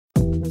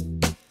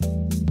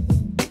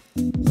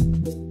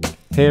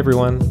Hey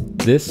everyone,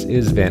 this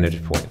is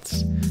Vantage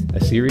Points, a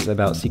series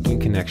about seeking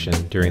connection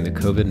during the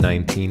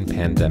COVID-19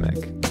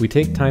 pandemic. We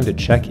take time to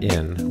check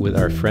in with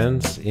our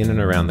friends in and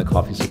around the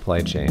coffee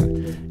supply chain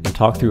and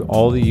talk through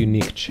all the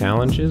unique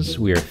challenges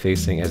we are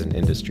facing as an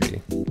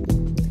industry.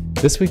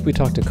 This week we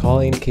talked to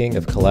Colleen King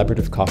of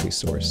Collaborative Coffee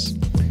Source.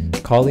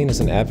 Colleen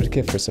is an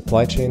advocate for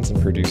supply chains and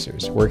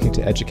producers, working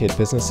to educate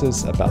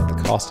businesses about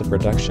the cost of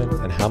production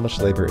and how much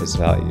labor is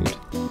valued.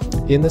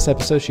 In this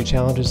episode, she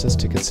challenges us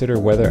to consider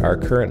whether our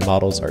current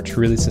models are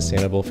truly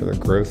sustainable for the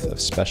growth of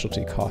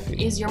specialty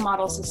coffee. Is your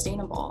model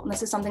sustainable? And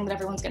this is something that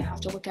everyone's going to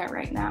have to look at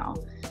right now.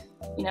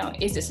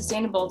 Is it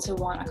sustainable to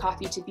want a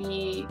coffee to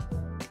be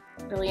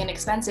really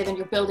inexpensive and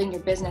you're building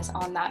your business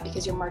on that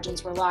because your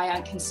margins rely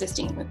on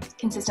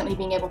consistently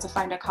being able to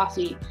find a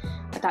coffee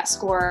at that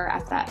score,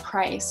 at that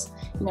price?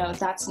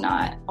 That's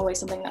not always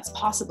something that's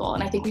possible.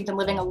 And I think we've been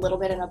living a little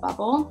bit in a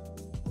bubble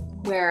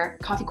where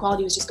coffee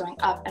quality was just going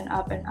up and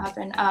up and up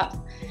and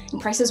up.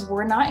 And prices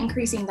were not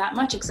increasing that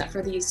much except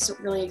for these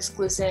really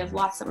exclusive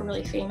lots that were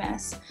really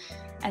famous.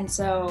 And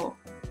so,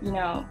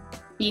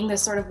 being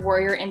this sort of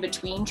warrior in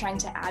between, trying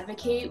to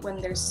advocate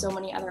when there's so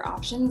many other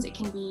options, it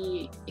can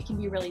be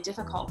really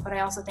difficult. But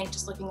I also think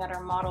just looking at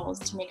our models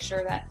to make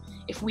sure that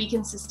if we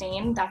can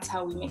sustain, that's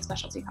how we make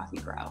specialty coffee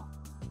grow.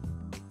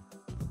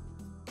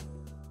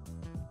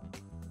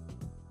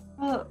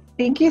 Well,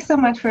 thank you so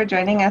much for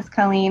joining us,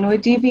 Colleen.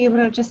 Would you be able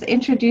to just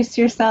introduce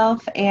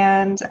yourself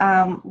and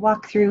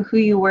walk through who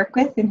you work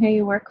with and who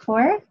you work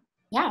for?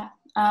 Yeah.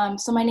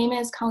 So my name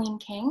is Colleen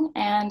King,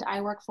 and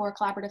I work for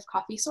Collaborative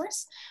Coffee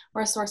Source.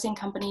 We're a sourcing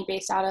company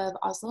based out of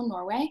Oslo,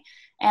 Norway,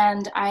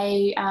 and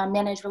I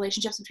manage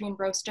relationships between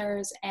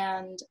roasters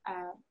and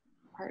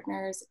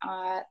partners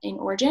in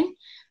origin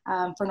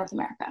for North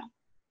America.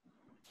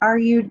 Are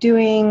you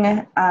doing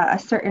a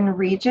certain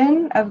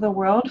region of the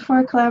world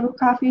for Collaborative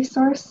Coffee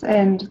Source,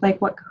 and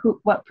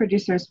what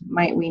producers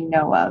might we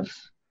know of,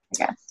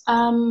 I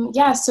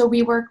guess? So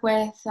we work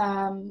with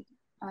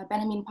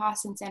Benjamin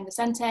Paz in San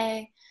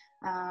Vicente,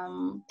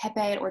 Pepe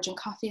at Origin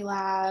Coffee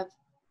Lab,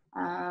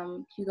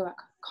 Hugo at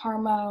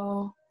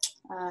Carmo.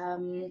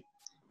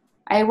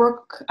 I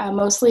work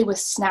mostly with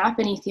Snap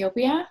in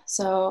Ethiopia,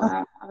 so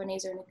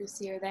Ebenezer and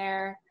Igusi are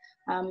there.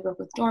 We work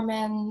with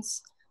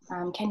Dormans,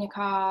 Kenya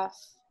Coff,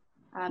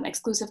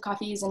 exclusive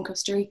coffees in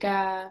Costa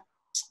Rica.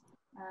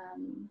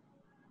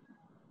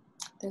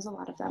 There's a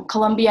lot of them.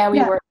 Colombia, we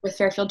work with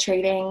Fairfield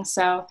Trading.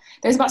 So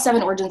there's about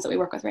 7 origins that we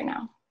work with right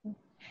now.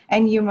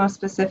 And you most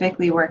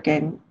specifically work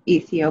in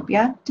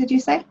Ethiopia, did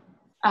you say?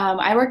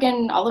 I work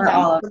in all of them.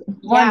 All of them.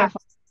 Yeah.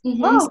 Wonderful.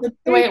 Mm-hmm. Oh, so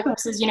the way it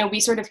works is, we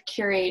sort of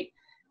curate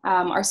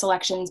our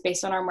selections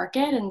based on our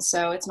market. And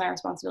so it's my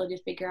responsibility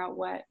to figure out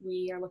what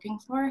we are looking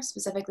for,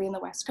 specifically in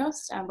the West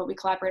Coast, but we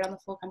collaborate on the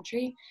full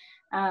country,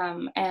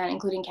 and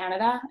including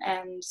Canada.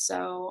 And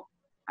so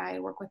I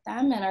work with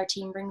them and our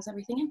team brings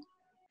everything in.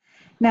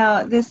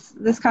 Now,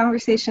 this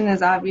conversation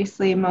is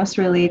obviously most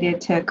related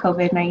to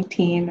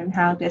COVID-19 and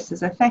how this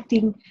is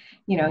affecting,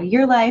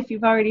 your life.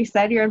 You've already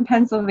said you're in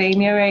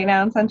Pennsylvania right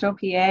now in central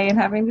PA and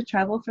having to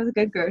travel for the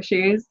good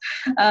groceries.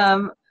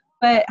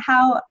 But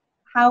how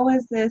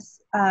was this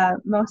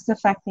most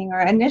affecting or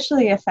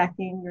initially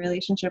affecting your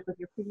relationship with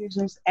your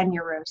producers and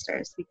your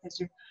roasters? Because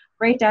you're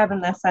right dab in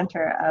the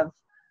center of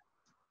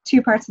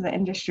 2 parts of the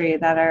industry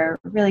that are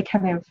really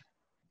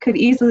could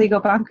easily go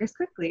bonkers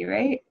quickly,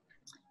 right?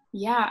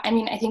 Yeah,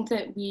 I think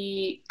that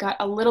we got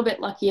a little bit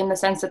lucky in the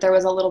sense that there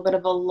was a little bit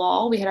of a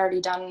lull. We had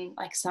already done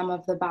some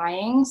of the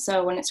buying.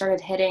 So when it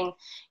started hitting,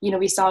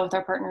 we saw with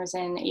our partners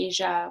in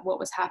Asia what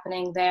was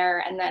happening there,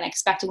 and then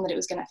expecting that it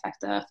was going to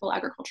affect the full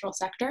agricultural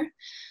sector.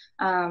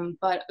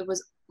 But it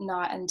was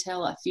not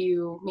until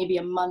maybe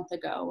a month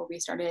ago where we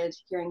started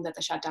hearing that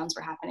the shutdowns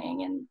were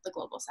happening in the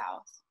global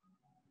south.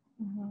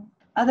 Mm-hmm.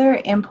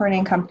 Other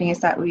importing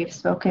companies that we've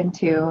spoken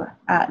to,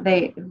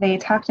 they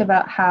talked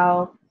about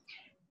how,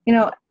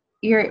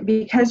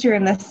 because you're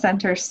in the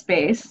center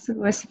space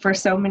for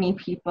so many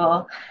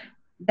people,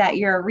 that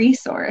you're a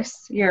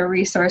resource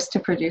to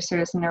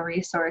producers and a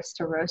resource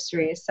to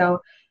roasteries.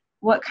 So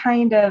what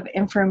kind of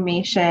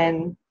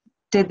information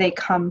did they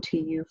come to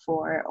you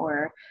for,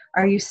 or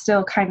are you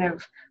still kind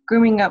of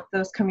grooming up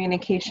those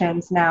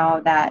communications now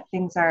that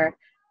things are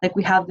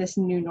we have this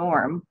new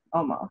norm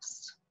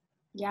almost?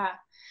 Yeah.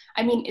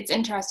 It's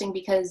interesting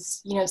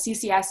because,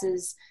 CCS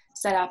is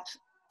set up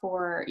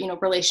for,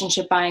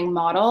 relationship buying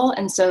model.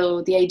 And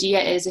so the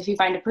idea is if you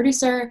find a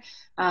producer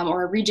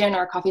or a region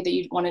or a coffee that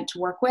you wanted to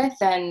work with,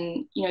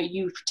 then,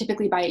 you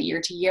typically buy it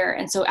year to year.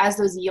 And so as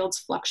those yields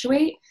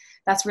fluctuate,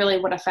 that's really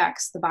what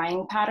affects the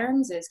buying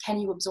patterns is, can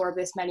you absorb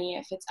this many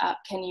if it's up?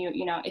 Can you,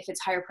 if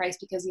it's higher price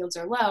because yields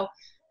are low,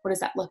 what does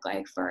that look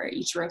like for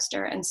each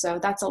roaster? And so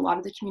that's a lot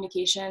of the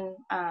communication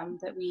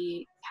that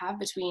we have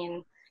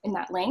in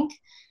that link.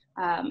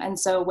 And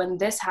so when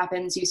this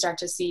happens, you start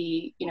to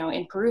see,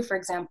 in Peru, for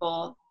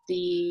example,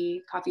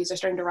 the coffees are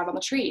starting to rot on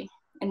the tree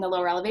in the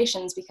lower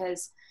elevations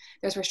because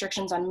there's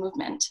restrictions on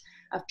movement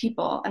of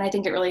people. And I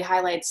think it really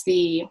highlights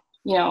the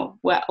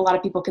what a lot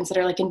of people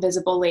consider like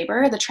invisible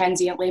labor, the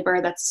transient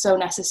labor that's so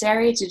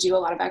necessary to do a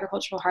lot of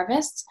agricultural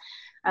harvests.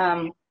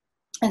 And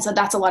so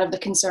that's a lot of the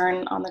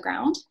concern on the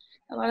ground,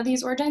 a lot of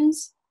these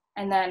origins.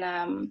 And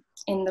then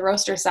in the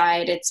roaster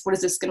side, it's what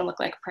is this going to look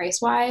like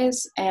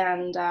price-wise?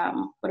 And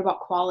what about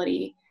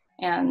quality?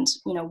 And,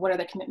 what are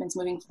the commitments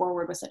moving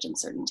forward with such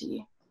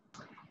uncertainty?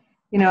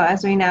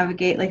 As we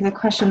navigate like the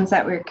questions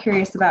that we're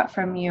curious about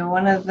from you,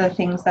 one of the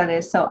things that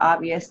is so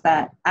obvious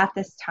that at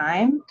this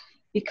time,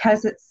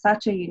 because it's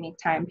such a unique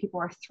time, people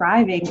are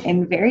thriving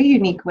in very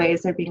unique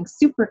ways. They're being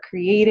super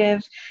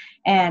creative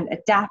and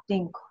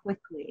adapting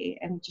quickly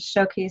and just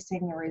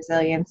showcasing the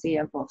resiliency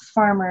of both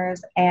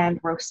farmers and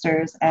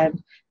roasters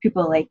and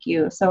people like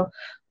you. So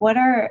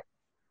where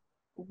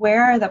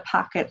are the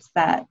pockets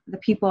that the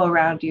people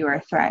around you are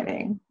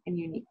thriving in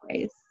unique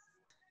ways?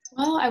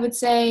 Well, I would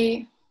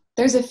say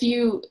there's a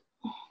few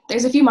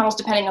models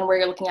depending on where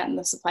you're looking at in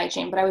the supply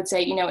chain, but I would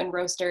say, in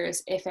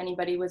roasters, if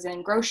anybody was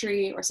in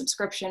grocery or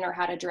subscription or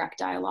had a direct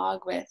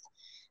dialogue with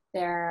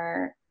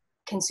their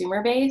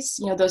consumer base,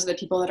 those are the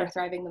people that are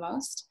thriving the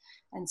most.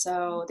 And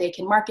so they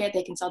can market,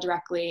 they can sell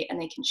directly,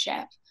 and they can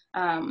ship.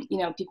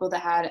 People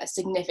that had a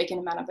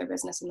significant amount of their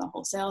business in the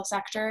wholesale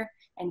sector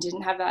and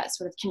didn't have that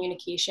sort of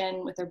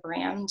communication with their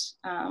brand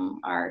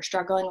are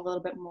struggling a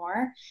little bit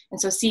more. And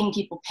so seeing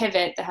people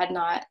pivot that had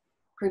not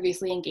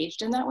previously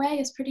engaged in that way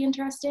is pretty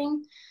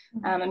interesting.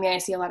 I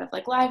see a lot of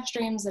like live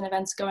streams and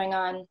events going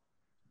on.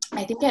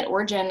 I think at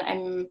Origin,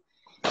 I'm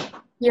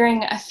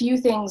hearing a few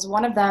things.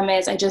 One of them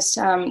is I just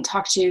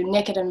talked to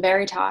Nick at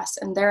Veritas,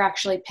 and they're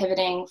actually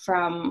pivoting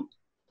from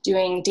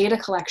doing data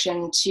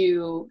collection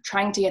to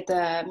trying to get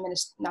the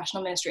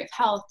National Ministry of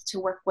Health to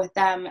work with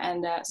them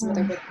and some of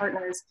their big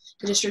partners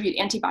to distribute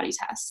antibody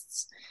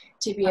tests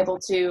to be able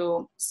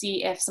to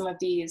see if some of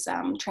these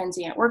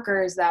transient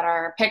workers that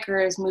are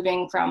pickers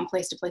moving from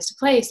place to place to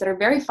place that are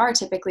very far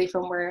typically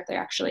from where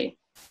they're actually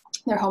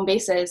their home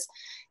bases,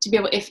 to be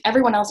able, if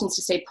everyone else needs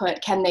to stay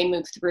put, can they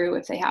move through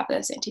if they have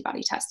this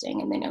antibody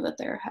testing and they know that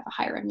they have a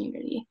higher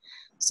immunity?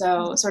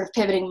 So sort of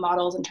pivoting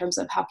models in terms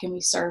of how can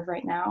we serve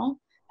right now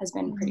has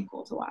been pretty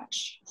cool to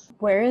watch.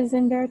 Where is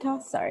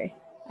Veritas? Sorry.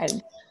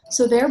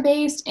 So they're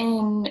based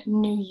in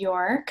New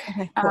York,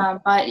 okay,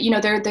 cool. But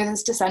they're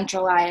this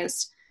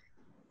decentralized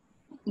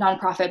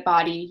nonprofit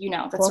body,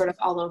 that's cool. Sort of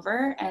all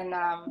over. And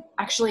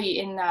actually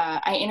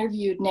I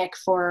interviewed Nick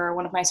for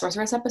one of my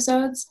Sourceress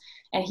episodes,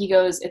 and he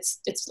goes,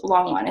 it's a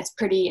long one, it's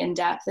pretty in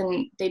depth.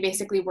 And they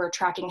basically were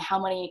tracking how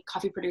many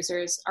coffee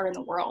producers are in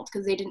the world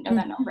because they didn't know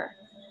that number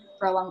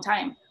for a long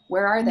time.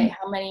 Where are they?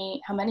 How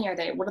many are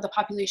they? What are the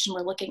population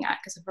we're looking at?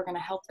 Because if we're going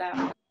to help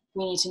them,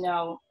 we need to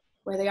know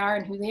where they are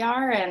and who they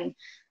are. And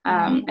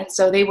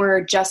so they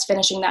were just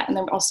finishing that. And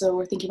then also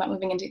we're thinking about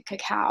moving into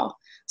cacao.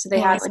 So they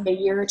had like a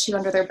year or two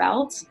under their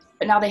belt,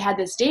 but now they had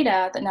this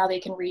data that now they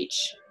can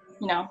reach,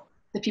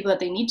 the people that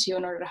they need to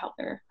in order to help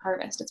their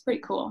harvest. It's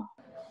pretty cool.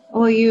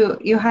 Well, you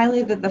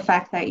highlighted the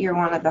fact that you're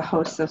one of the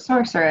hosts of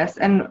Sourceress.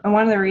 And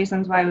one of the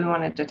reasons why we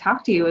wanted to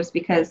talk to you is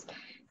because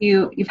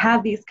you've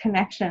had these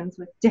connections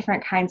with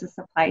different kinds of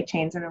supply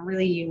chains in a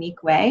really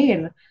unique way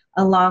and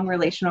a long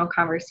relational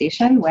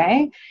conversation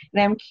way.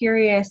 And I'm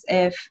curious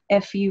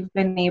if you've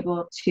been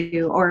able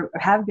to or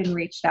have been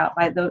reached out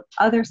by the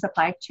other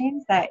supply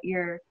chains that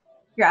you're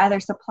either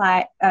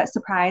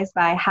surprised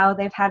by how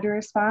they've had to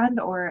respond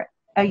or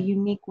a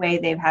unique way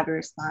they've had to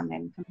respond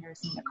in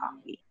comparison to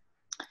coffee.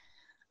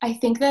 I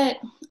think that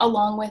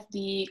along with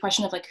the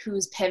question of like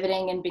who's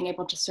pivoting and being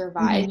able to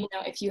survive,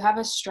 if you have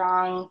a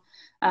strong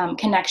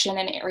connection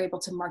and are able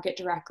to market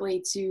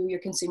directly to your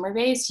consumer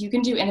base, you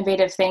can do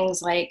innovative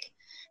things like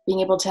being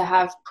able to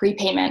have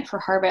prepayment for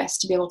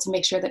harvest to be able to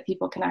make sure that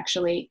people can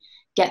actually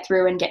get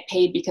through and get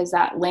paid, because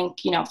that link,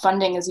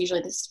 funding is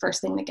usually this first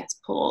thing that gets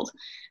pulled.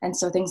 And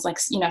so things like,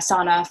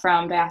 Sana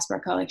from Diaspora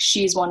Co, like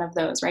she's one of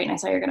those, right? And I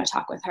saw you're going to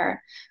talk with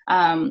her.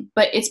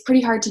 But it's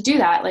pretty hard to do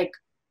that. Like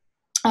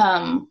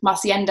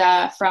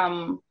Macienda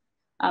from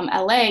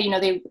LA,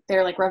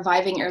 they're like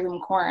reviving heirloom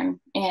corn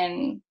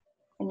in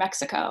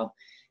Mexico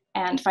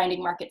and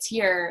finding markets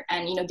here.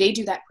 And, they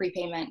do that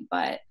prepayment,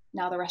 but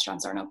now the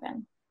restaurants aren't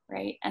open.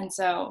 Right. And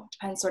so it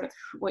depends sort of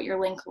what your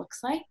link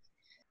looks like.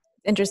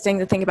 Interesting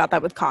to think about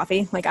that with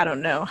coffee. Like, I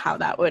don't know how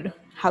that would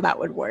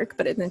work,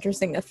 but it's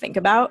interesting to think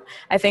about.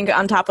 I think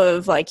on top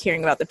of like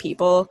hearing about the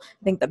people,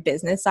 I think the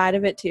business side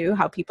of it too,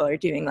 how people are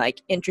doing like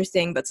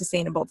interesting but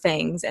sustainable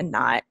things and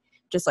not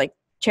just like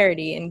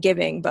charity and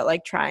giving, but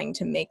like trying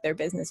to make their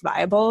business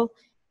viable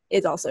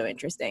is also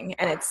interesting.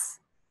 And it's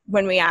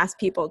when we ask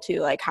people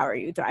to like, how are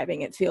you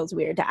thriving? It feels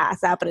weird to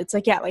ask that, but it's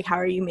like, yeah, like, how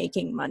are you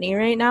making money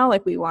right now?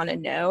 Like, we want to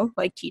know,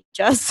 like, teach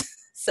us.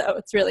 So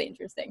it's really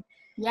interesting.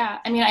 Yeah.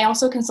 I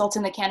also consult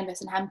in the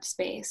cannabis and hemp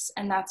space.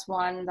 And that's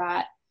one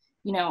that,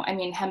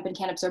 hemp and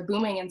cannabis are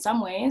booming in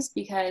some ways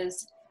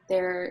because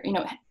they're,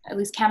 at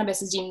least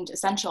cannabis is deemed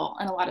essential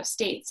in a lot of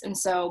states. And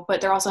so,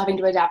 but they're also having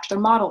to adapt their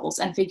models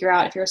and figure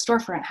out if you're a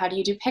storefront, how do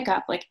you do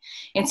pickup? Like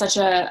in such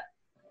an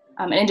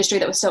industry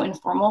that was so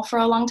informal for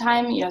a long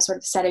time, sort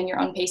of setting your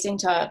own pacing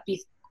to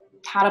be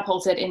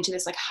catapulted into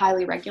this like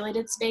highly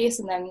regulated space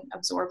and then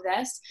absorb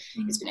this.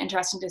 It's been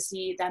interesting to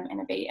see them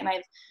innovate. And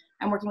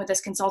I'm working with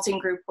this consulting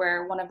group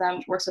where one of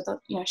them works with,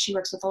 she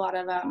works with a lot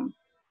of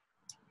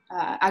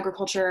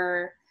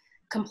agriculture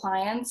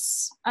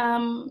compliance,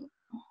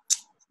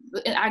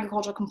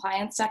 agricultural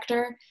compliance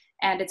sector.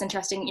 And it's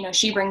interesting,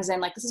 she brings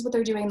in like, this is what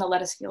they're doing in the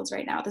lettuce fields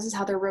right now. This is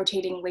how they're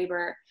rotating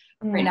labor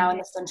right now in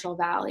the Central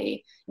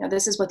Valley.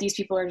 This is what these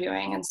people are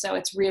doing. And so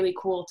it's really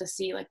cool to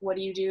see, like, what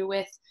do you do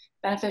with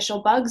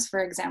beneficial bugs,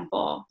 for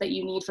example, that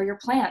you need for your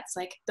plants?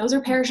 Like, those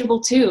are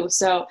perishable too.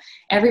 So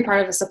every part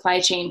of the supply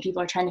chain,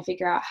 people are trying to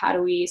figure out, how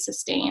do we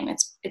sustain?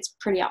 It's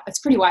pretty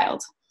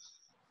wild.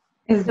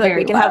 It's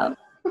very wild.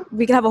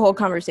 We could have a whole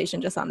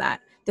conversation just on that.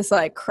 Just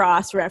like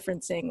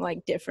cross-referencing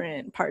like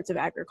different parts of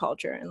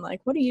agriculture and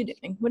like, what are you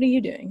doing? What are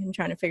you doing? And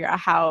trying to figure out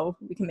how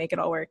we can make it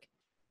all work.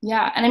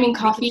 Yeah. And I mean,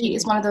 coffee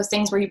is one of those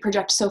things where you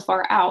project so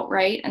far out,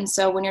 right? And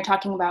so when you're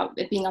talking about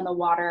it being on the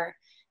water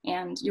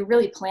and you're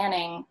really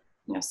planning,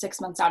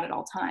 6 months out at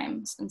all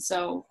times. And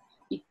so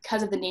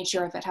because of the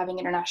nature of it having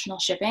international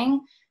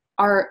shipping,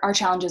 our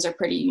challenges are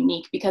pretty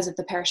unique because of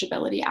the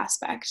perishability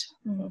aspect.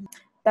 Mm-hmm.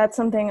 That's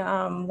something,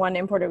 one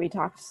importer we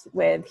talked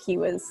with, he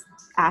was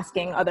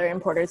asking other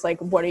importers, like,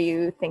 what do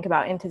you think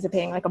about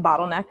anticipating like a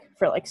bottleneck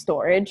for like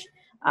storage?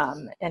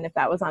 And if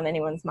that was on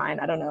anyone's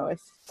mind, I don't know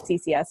if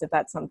CCS, if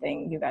that's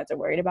something you guys are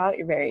worried about.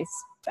 You're very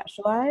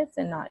specialized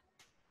and not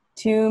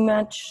too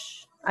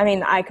much. I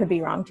mean, I could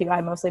be wrong too. I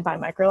mostly buy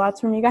micro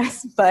lots from you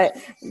guys, but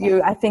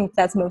I think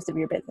that's most of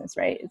your business,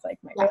 right? It's like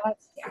micro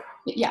lots.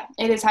 Yeah,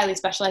 it is highly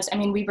specialized. I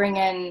mean, we bring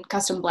in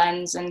custom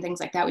blends and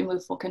things like that. We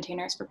move full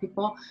containers for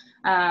people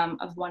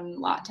of one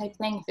lot type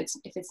thing if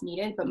it's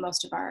needed, but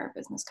most of our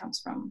business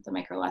comes from the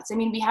micro lots. I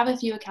mean, we have a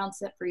few accounts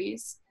that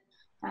freeze,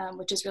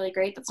 which is really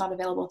great. That's not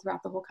available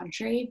throughout the whole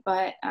country,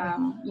 but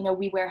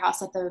we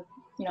warehouse at the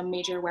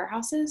major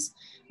warehouses,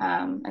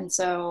 and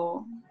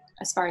so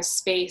as far as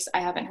space, I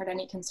haven't heard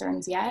any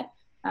concerns yet.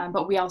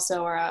 But we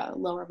also are a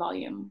lower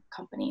volume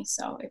company,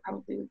 so it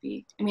probably would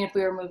be, if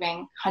we were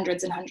moving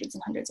hundreds and hundreds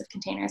and hundreds of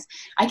containers,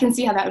 I can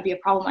see how that would be a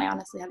problem. I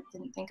honestly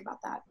didn't think about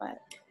that, but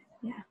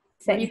yeah.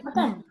 Where do you put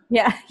them?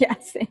 Yeah,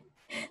 same.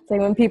 So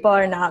when people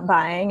are not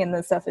buying and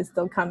the stuff is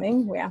still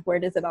coming, where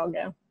does it all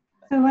go?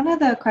 So one of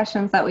the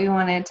questions that we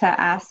wanted to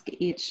ask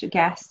each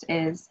guest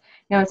is,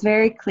 it's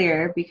very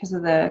clear because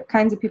of the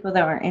kinds of people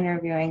that we're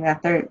interviewing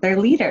that they're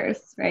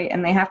leaders, right?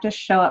 And they have to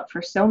show up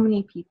for so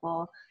many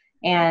people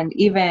and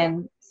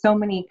even so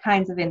many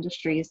kinds of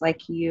industries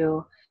like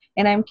you.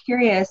 And I'm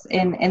curious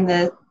in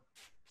the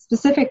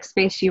specific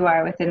space you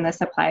are within the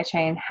supply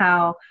chain,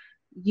 how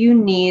you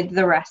need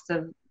the rest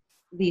of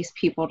these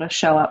people to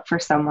show up for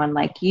someone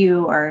like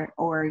you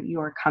or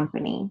your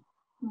company.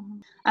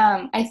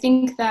 I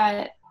think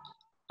that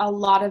a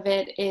lot of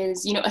it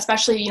is,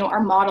 especially,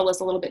 our model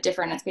is a little bit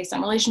different. It's based on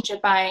relationship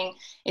buying.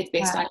 It's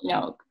based on,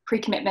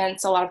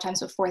 pre-commitments a lot of times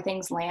before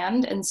things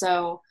land. And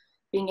so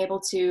being able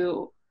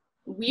to,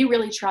 we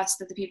really trust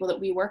that the people that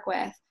we work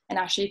with, and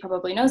Ashley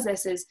probably knows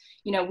this, is,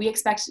 we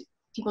expect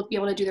people to be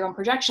able to do their own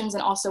projections.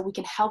 And also we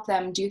can help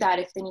them do that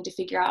if they need to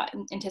figure out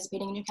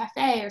anticipating a new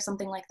cafe or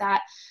something like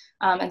that.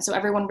 And so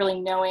everyone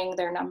really knowing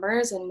their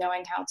numbers and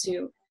knowing how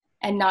to,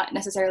 and not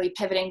necessarily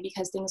pivoting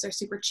because things are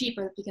super cheap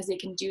or because they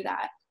can do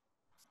that.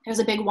 There's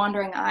a big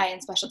wandering eye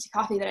in specialty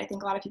coffee that I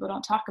think a lot of people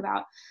don't talk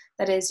about.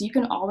 That is, you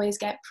can always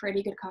get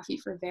pretty good coffee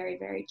for very,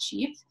 very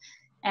cheap.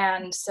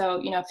 And so,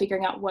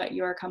 figuring out what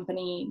your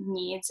company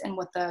needs and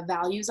what the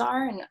values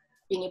are and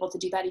being able to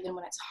do that even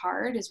when it's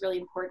hard is really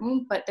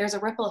important. But there's a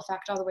ripple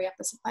effect all the way up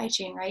the supply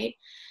chain, right?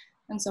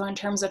 And so in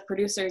terms of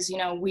producers,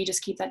 we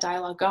just keep that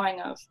dialogue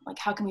going of like,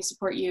 how can we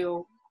support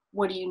you?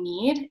 What do you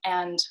need?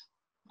 And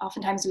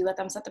oftentimes we let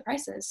them set the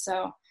prices.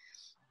 So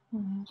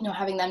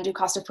having them do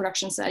cost of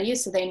production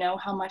studies so they know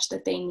how much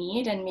that they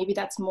need. And maybe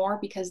that's more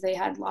because they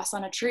had loss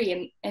on a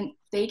tree and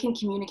they can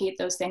communicate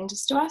those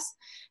things to us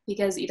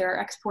because either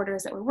our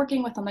exporters that we're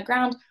working with on the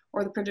ground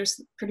or the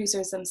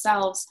producers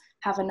themselves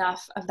have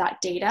enough of that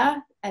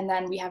data. And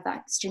then we have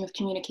that stream of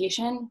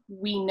communication.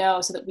 We know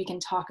so that we can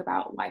talk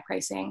about why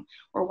pricing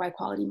or why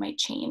quality might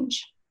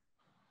change.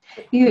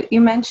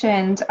 You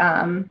mentioned,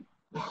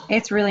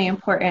 it's really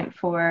important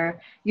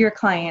for your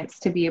clients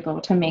to be able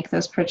to make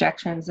those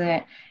projections.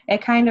 And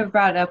it kind of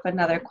brought up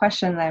another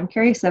question that I'm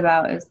curious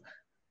about is,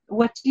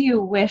 what do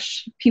you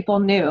wish people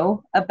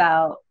knew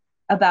about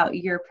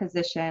your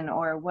position,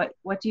 or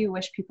what do you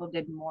wish people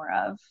did more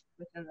of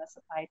within the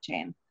supply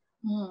chain?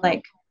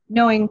 Like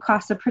knowing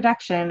cost of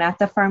production at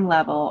the farm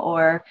level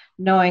or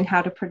knowing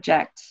how to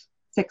project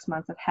 6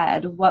 months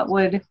ahead. What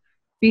would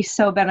be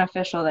so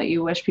beneficial that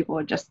you wish people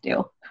would just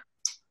do?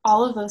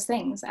 All of those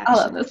things, actually.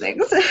 All of those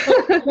things.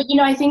 But,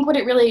 I think what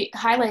it really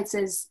highlights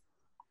is,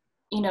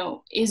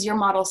 is your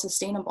model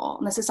sustainable?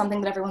 And this is something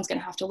that everyone's going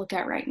to have to look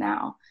at right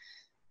now.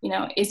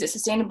 Is it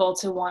sustainable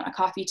to want a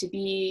coffee to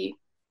be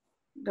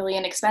really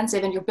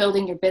inexpensive and you're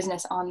building your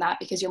business on that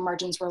because your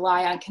margins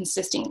rely on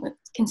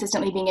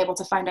consistently being able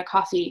to find a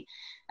coffee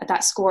at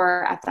that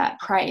score, at that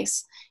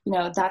price?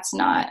 That's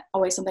not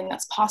always something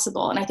that's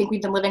possible. And I think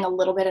we've been living a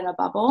little bit in a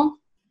bubble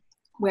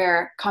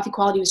where coffee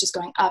quality was just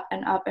going up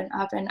and up and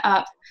up and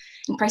up.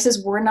 And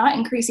prices were not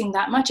increasing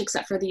that much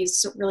except for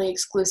these really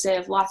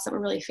exclusive lots that were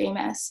really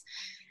famous.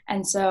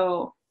 And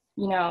so,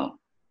 you know,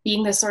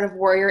 being this sort of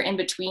warrior in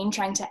between,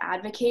 trying to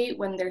advocate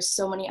when there's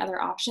so many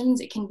other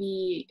options, it can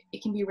be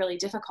really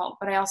difficult.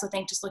 But I also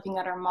think just looking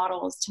at our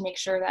models to make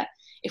sure that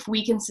if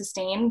we can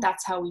sustain,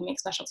 that's how we make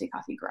specialty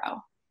coffee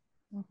grow.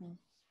 Mm-hmm.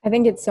 I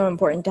think it's so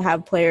important to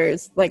have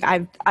players. Like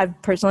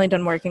I've personally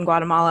done work in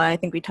Guatemala. I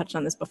think we touched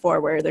on this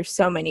before, where there's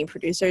so many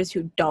producers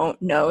who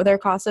don't know their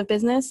cost of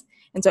business.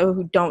 And so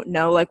who don't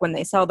know, like when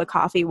they sell the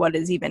coffee, what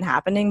is even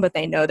happening, but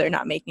they know they're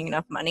not making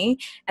enough money.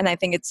 And I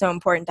think it's so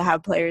important to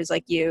have players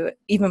like you,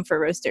 even for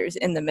roasters,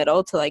 in the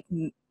middle to like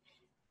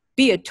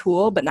be a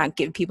tool, but not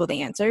give people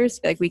the answers.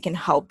 Like we can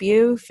help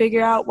you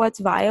figure out what's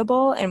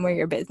viable and where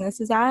your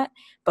business is at,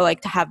 but like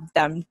to have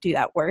them do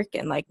that work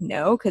and like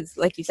know, because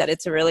like you said,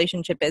 it's a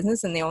relationship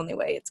business, and the only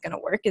way it's going to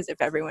work is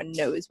if everyone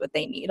knows what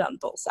they need on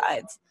both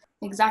sides.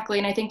 Exactly.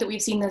 And I think that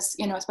we've seen this,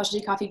 you know,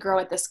 specialty coffee grow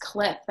at this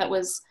clip that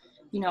was,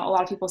 you know, a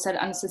lot of people said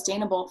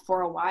unsustainable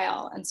for a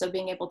while. And so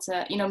being able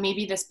to, you know,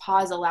 maybe this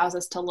pause allows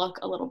us to look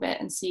a little bit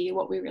and see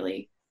what we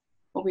really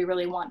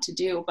want to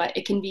do. But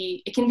it can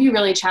be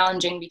really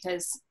challenging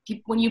because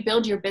when you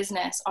build your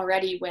business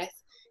already with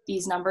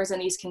these numbers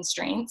and these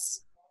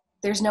constraints,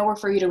 there's nowhere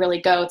for you to really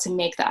go to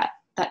make that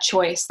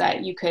choice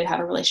that you could have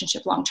a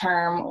relationship long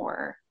term,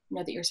 or, you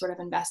know, that you're sort of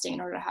investing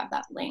in order to have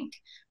that link.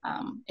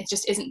 It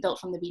just isn't built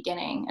from the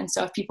beginning. And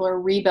so if people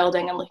are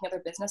rebuilding and looking at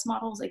their business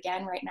models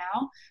again right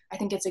now, I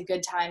think it's a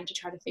good time to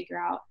try to figure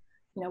out,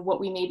 you know, what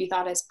we maybe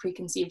thought as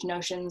preconceived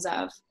notions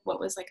of what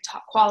was like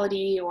top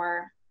quality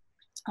or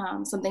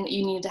something that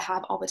you needed to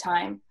have all the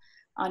time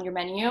on your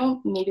menu.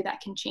 Maybe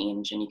that can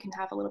change and you can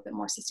have a little bit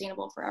more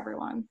sustainable for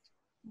everyone.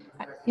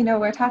 You know,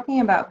 we're talking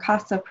about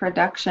cost of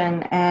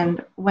production,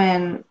 and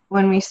when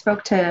we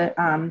spoke to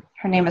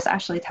her name is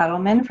Ashley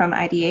Tettleman from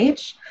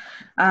IDH,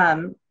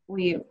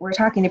 we were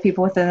talking to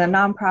people within the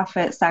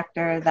nonprofit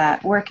sector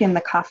that work in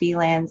the coffee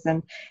lands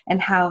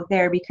and how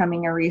they're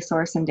becoming a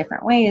resource in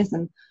different ways.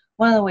 And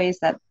one of the ways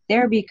that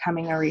they're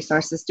becoming a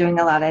resource is doing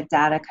a lot of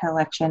data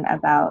collection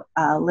about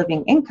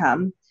living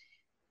income.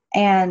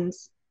 And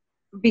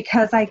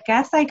because I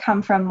guess I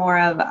come from more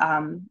of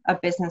a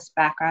business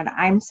background,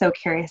 I'm so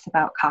curious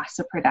about cost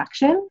of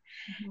production.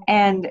 Mm-hmm.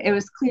 And it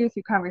was clear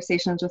through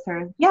conversations with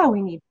her, yeah,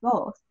 we need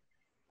both.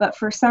 But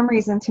for some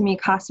reason, to me,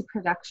 cost of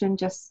production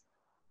just,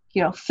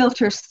 you know,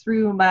 filters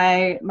through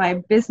my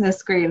business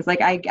screens. Like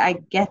I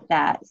get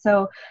that.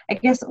 So I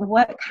guess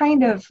what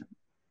kind of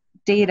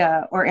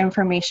data or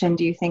information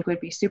do you think would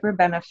be super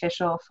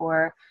beneficial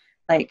for,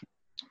 like,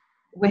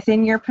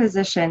 within your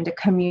position to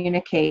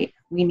communicate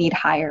we need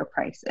higher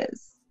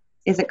prices?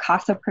 Is it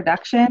cost of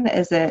production?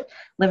 Is it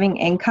living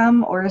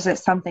income? Or is it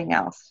something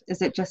else?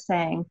 Is it just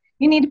saying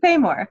you need to pay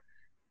more?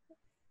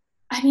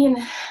 I mean,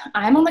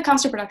 I'm on the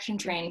cost of production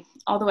train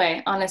all the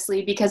way,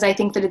 honestly, because I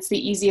think that it's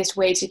the easiest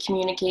way to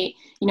communicate.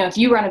 You know, if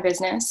you run a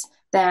business,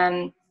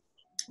 then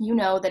you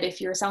know that if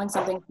you're selling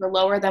something for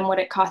lower than what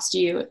it cost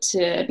you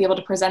to be able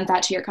to present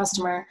that to your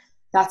customer,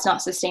 that's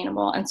not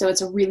sustainable. And so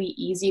it's a really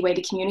easy way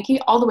to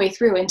communicate all the way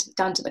through and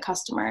down to the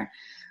customer.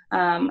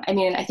 I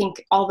mean, I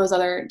think all those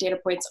other data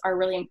points are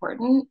really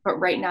important, but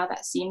right now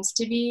that seems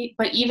to be,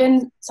 but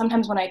even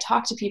sometimes when I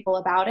talk to people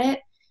about it,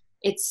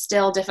 it's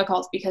still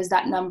difficult because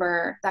that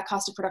number, that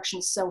cost of production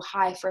is so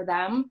high for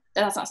them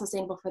that that's not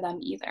sustainable for them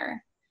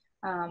either.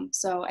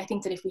 So I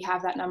think that if we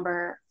have that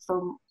number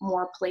for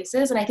more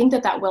places, and I think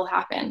that that will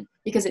happen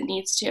because it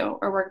needs to,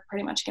 or we're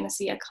pretty much going to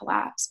see a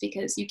collapse,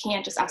 because you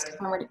can't just ask a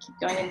farmer to keep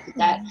going into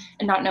debt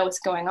and not know what's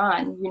going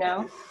on, you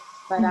know,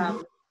 but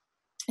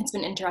it's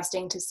been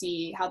interesting to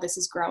see how this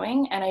is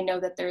growing. And I know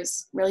that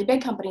there's really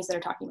big companies that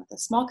are talking about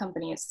this, small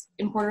companies,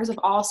 importers of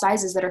all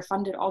sizes that are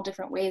funded all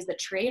different ways, that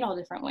trade all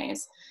different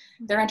ways.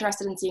 They're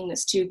interested in seeing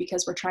this too,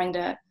 because we're trying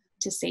to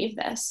save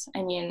this.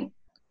 I mean,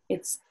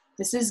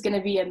 this is going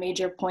to be a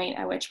major point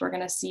at which we're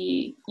going to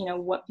see, you know,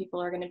 what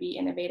people are going to be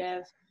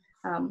innovative,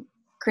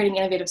 creating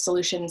innovative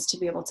solutions to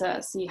be able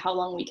to see how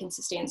long we can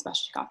sustain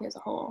specialty coffee as a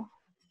whole.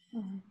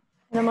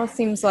 It almost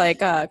seems like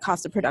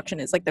cost of production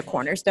is like the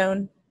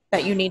cornerstone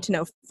that you need to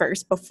know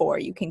first before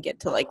you can get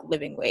to like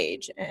living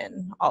wage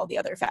and all the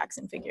other facts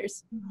and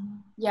figures.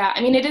 Yeah, I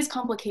mean, it is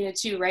complicated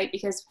too, right?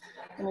 Because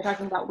when we're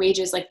talking about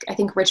wages, like I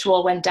think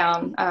Ritual went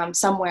down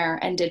somewhere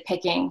and did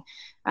picking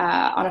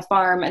on a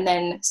farm and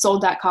then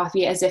sold that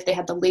coffee as if they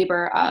had the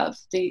labor of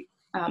the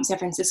San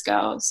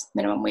Francisco's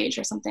minimum wage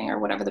or something, or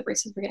whatever the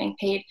baristas were getting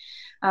paid.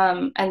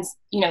 And,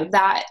 you know,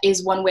 that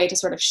is one way to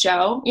sort of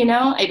show, you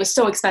know, it was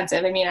so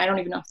expensive. I mean, I don't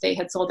even know if they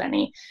had sold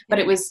any, but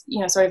it was, you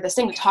know, sort of this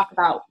thing to talk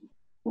about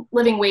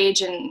living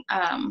wage and,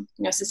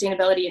 you know,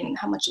 sustainability and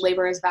how much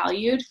labor is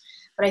valued.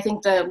 But I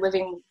think the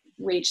living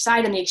wage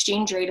side and the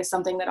exchange rate is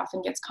something that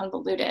often gets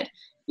convoluted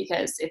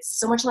because it's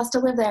so much less to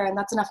live there and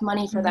that's enough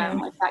money for them.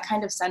 Like that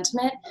kind of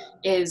sentiment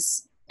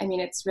is, I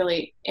mean, it's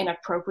really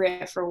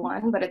inappropriate for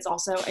one, but it's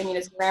also, I mean,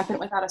 it's rampant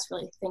without us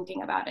really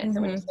thinking about it.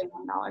 That when you say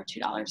 $1,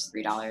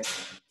 $2,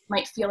 $3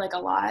 might feel like a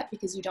lot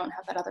because you don't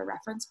have that other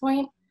reference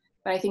point.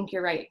 But I think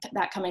you're right,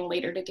 that coming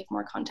later to give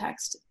more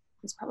context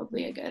is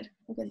probably a good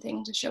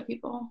thing to show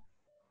people.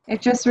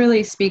 It just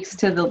really speaks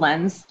to the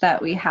lens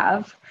that we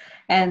have.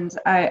 And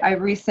I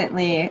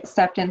recently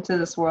stepped into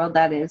this world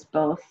that is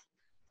both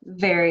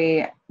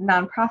very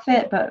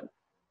nonprofit, but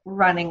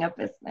running a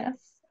business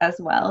as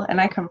well. And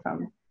I come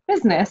from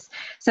business.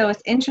 So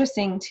it's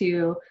interesting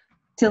to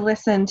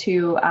listen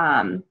to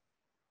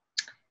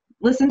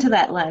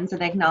that lens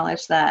and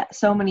acknowledge that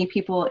so many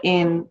people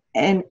in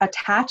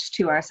attached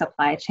to our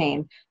supply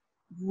chain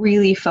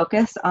really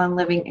focus on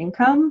living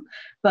income,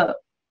 but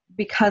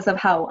because of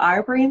how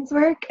our brains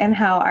work and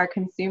how our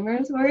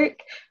consumers work,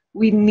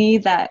 we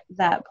need that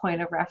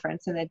point of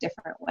reference in a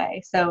different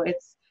way. So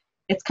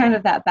it's kind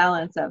of that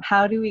balance of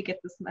how do we get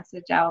this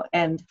message out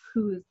and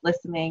who's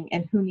listening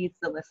and who needs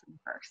to listen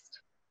first,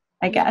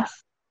 I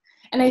guess.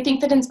 And I think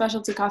that in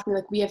specialty coffee,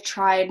 like we have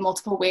tried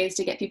multiple ways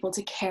to get people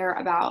to care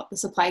about the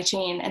supply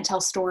chain and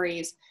tell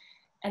stories.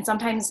 And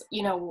sometimes,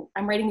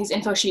 I'm writing these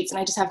info sheets and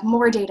I just have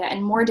more data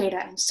and more data.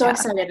 I'm so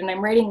excited and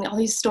I'm writing all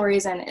these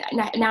stories. And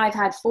now I've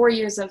had 4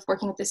 years of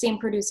working with the same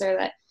producer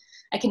that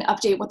I can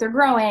update what they're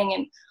growing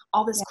and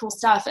all this cool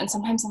stuff. And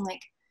sometimes I'm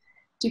like,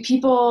 do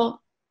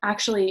people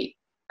actually,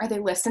 are they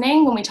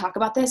listening when we talk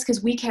about this?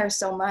 Because we care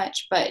so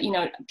much, but,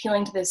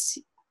 appealing to this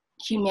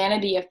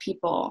humanity of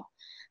people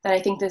that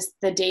I think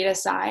the data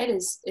side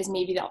is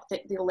maybe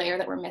the layer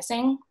that we're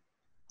missing,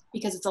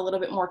 because it's a little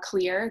bit more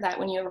clear that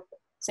when you're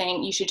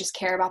saying you should just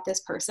care about this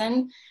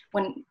person,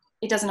 when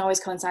it doesn't always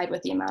coincide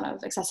with the amount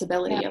of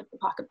accessibility of the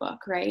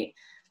pocketbook, right?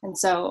 And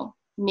so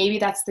maybe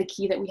that's the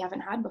key that we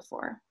haven't had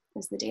before,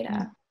 is the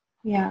data.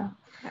 Yeah.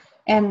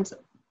 And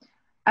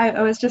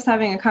I was just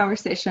having a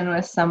conversation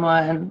with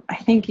someone, I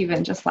think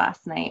even just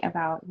last night,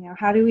 about,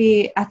 how do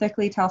we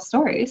ethically tell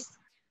stories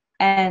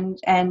and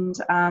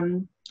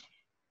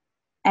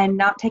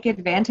not take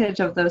advantage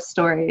of those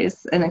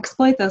stories and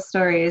exploit those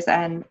stories.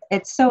 And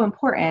it's so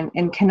important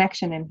in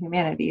connection and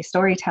humanity.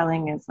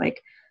 Storytelling is like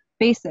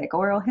basic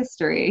oral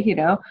history,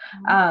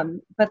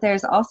 but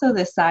there's also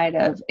this side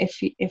of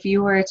if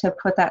you were to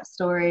put that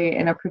story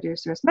in a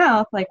producer's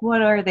mouth, like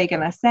what are they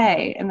going to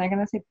say? And they're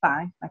going to say,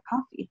 buy my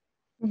coffee.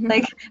 Mm-hmm.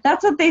 Like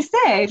that's what they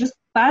say. Just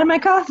buy my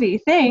coffee.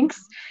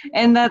 Thanks.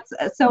 And that's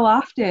so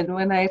often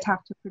when I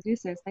talk to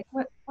producers, like,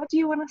 what do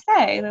you want to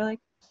say? They're like,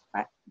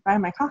 buy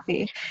my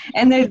coffee.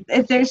 And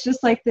there's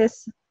just like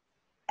this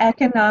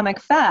economic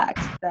fact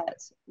that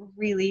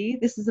really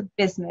this is a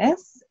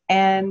business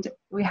and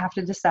we have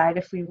to decide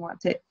if we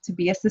want it to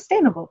be a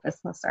sustainable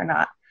business or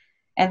not.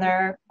 And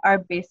there are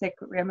basic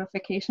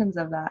ramifications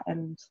of that,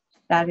 and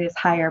that is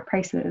higher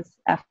prices,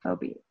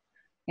 FOB.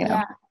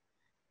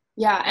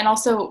 Yeah. And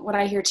also what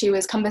I hear too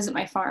is come visit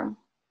my farm.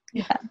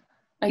 Yeah.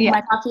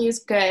 My coffee is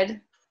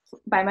good.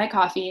 Buy my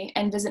coffee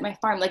and visit my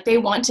farm. Like they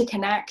want to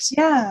connect,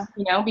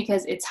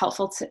 because it's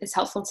helpful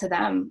to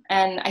them.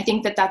 And I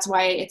think that that's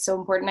why it's so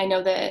important. I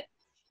know that,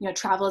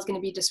 travel is going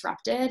to be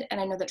disrupted, and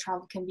I know that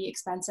travel can be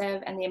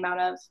expensive, and the amount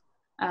of,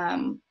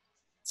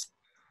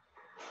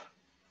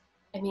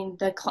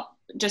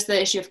 just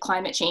the issue of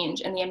climate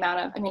change and the amount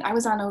of, I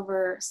was on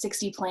over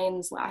 60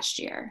 planes last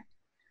year,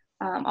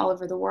 all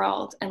over the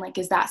world. And like,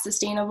 is that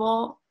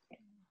sustainable?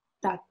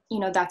 That,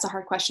 that's a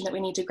hard question that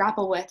we need to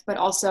grapple with, but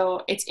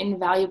also it's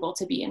invaluable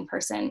to be in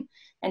person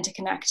and to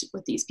connect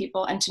with these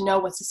people and to know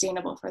what's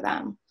sustainable for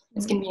them. Mm-hmm.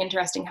 It's going to be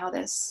interesting how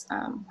this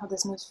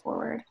moves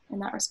forward in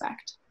that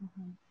respect.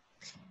 Mm-hmm.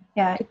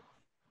 Yeah.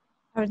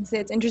 I would say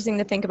it's interesting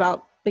to think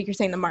about, like you're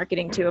saying, the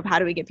marketing too, of how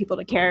do we get people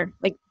to care?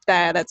 Like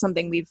that's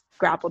something we've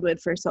grappled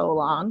with for so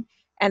long.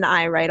 And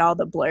I write all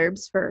the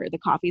blurbs for the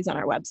coffees on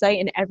our website.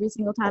 And every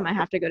single time I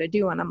have to go to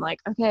do one, I'm like,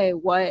 okay,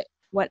 what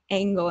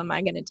angle am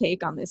I going to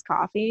take on this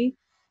coffee?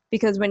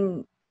 Because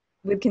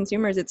with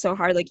consumers, it's so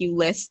hard. Like you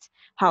list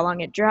how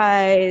long it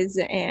dries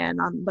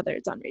and on whether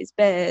it's on raised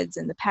beds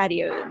and the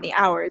patio and the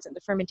hours and the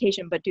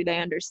fermentation, but do they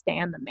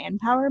understand the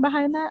manpower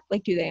behind that?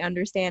 Like, do they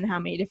understand how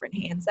many different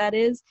hands that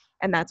is?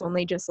 And that's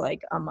only just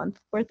like a month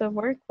worth of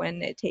work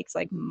when it takes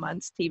like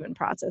months to even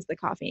process the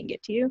coffee and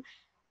get to you.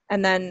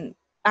 And then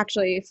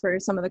actually for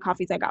some of the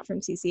coffees I got from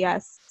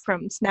CCS,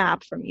 from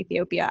Snap, from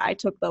Ethiopia, I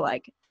took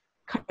the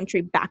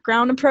country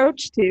background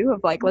approach too,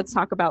 of let's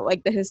talk about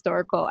the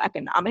historical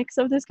economics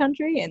of this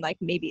country, and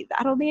maybe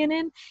that'll be an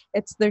in.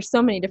 There's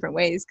so many different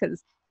ways,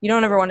 because you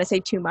don't ever want to say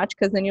too much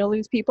because then you'll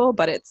lose people,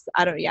 but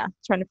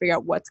trying to figure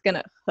out what's going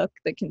to hook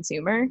the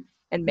consumer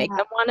and make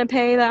them want to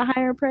pay that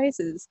higher price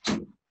is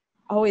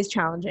always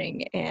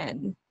challenging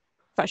and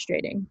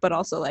frustrating, but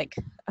also a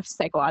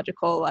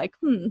psychological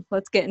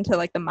let's get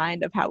into the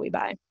mind of how we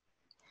buy.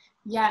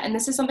 And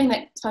this is something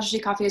that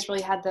specialty coffee has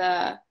really had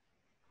the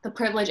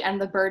privilege and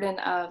the burden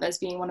of, as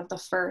being one of the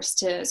first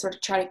to sort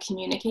of try to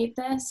communicate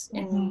this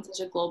in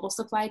such a global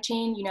supply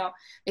chain.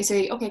 They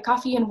say, okay,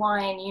 coffee and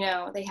wine,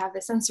 they have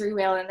the sensory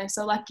wheel and they're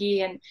so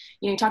lucky. And,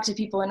 you talk to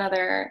people in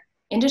other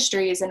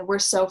industries and we're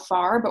so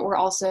far, but we're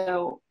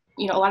also,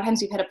 a lot of times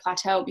we've hit a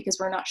plateau because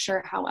we're not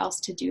sure how else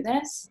to do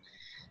this.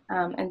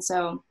 And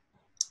so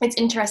it's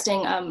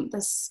interesting.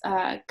 This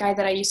guy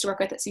that I used to work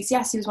with at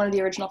CCS, he was one of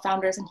the original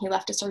founders, and he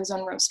left to start his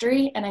own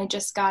roastery. And I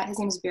just got, his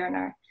name's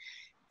Birner.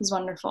 He's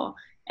wonderful.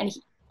 And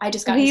I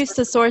just got he used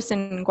to source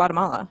in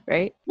Guatemala,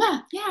 right?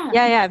 Yeah.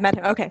 I've met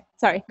him. Okay,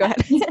 sorry, go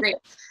ahead. He's great.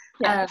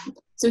 Yeah.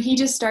 So he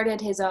just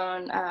started his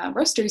own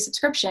roastery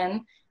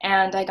subscription,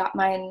 and I got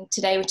mine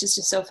today, which is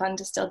just so fun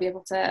to still be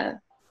able to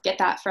get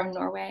that from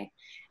Norway.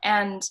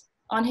 And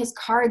on his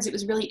cards, it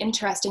was really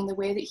interesting the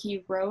way that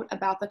he wrote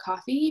about the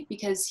coffee,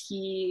 because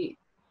he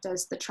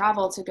does the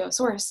travel to go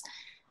source.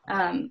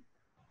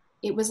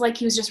 It was like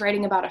he was just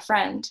writing about a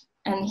friend,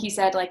 and he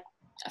said like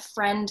a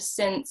friend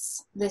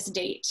since this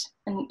date,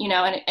 and you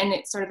know, and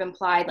it sort of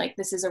implied like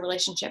this is a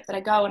relationship that I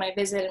go and I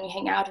visit and we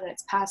hang out and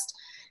it's past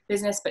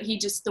business. But he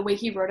just, the way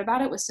he wrote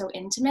about it was so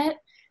intimate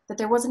that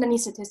there wasn't any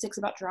statistics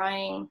about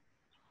drying.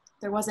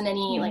 There wasn't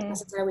any like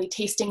necessarily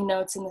tasting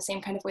notes in the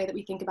same kind of way that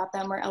we think about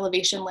them, or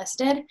elevation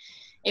listed.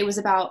 It was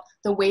about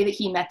the way that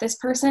he met this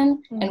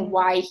person and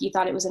why he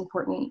thought it was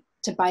important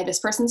to buy this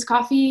person's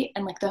coffee,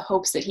 and like the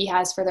hopes that he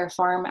has for their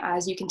farm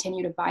as you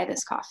continue to buy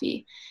this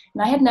coffee.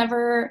 And I had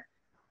never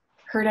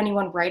heard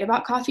anyone write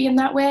about coffee in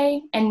that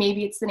way. And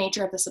maybe it's the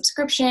nature of the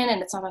subscription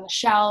and it's not on a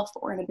shelf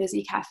or in a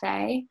busy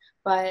cafe,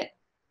 but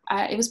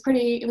it was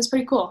pretty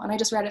cool. And I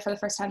just read it for the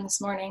first time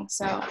this morning.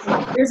 So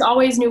there's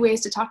always new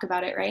ways to talk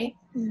about it, right?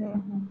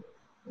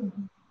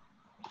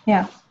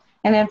 Yeah.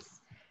 And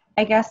it's,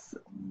 I guess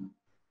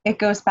it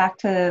goes back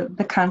to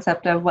the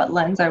concept of what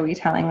lens are we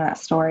telling that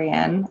story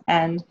in?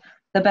 And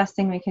the best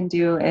thing we can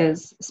do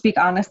is speak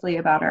honestly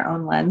about our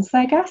own lens,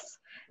 I guess.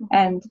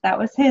 And that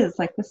was his,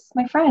 like, this is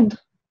my friend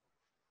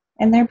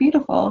and they're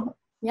beautiful.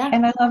 Yeah.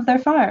 And I love their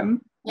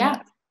farm.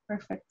 Yeah.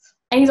 Perfect.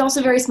 And he's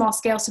also very small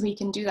scale, so he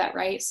can do that,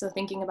 right? So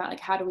thinking about like,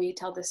 how do we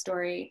tell this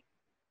story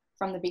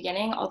from the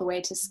beginning all the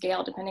way to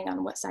scale, depending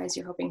on what size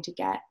you're hoping to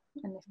get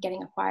and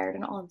getting acquired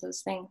and all of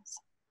those things.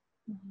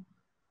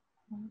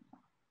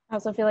 I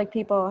also feel like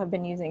people have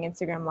been using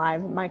Instagram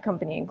Live, my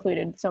company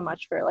included, so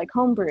much for like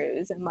home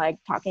brews and like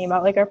talking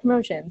about like our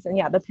promotions and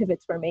the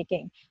pivots we're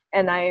making.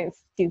 And I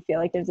do feel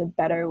like there's a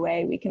better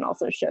way we can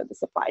also show the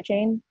supply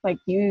chain. Like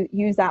you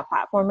use that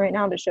platform right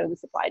now to show the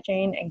supply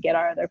chain and get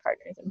our other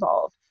partners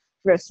involved.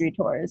 Roastery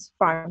tours,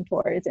 farm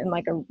tours, and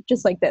like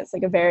just like this,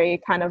 like a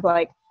very kind of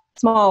like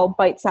small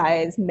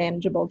bite-sized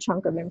manageable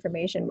chunk of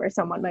information where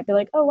someone might be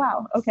like, oh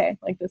wow, okay,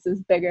 like this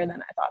is bigger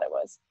than I thought it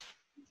was.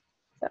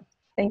 So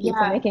thank you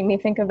for making me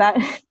think of that.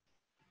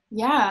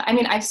 Yeah, I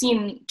mean, I've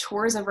seen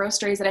tours of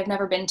roasteries that I've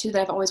never been to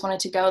that I've always wanted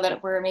to go,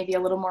 that were maybe a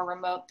little more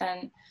remote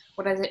than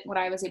what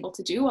I was able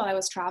to do while I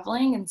was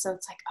traveling. And so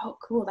it's like, oh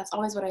cool, that's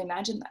always what I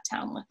imagined that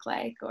town looked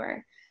like.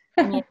 Or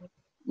I mean,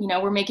 you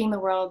know, we're making the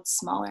world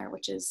smaller,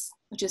 which is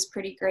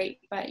pretty great,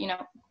 but you know,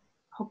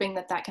 hoping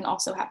that can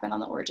also happen on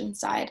the origin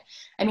side.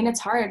 I mean, it's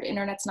hard.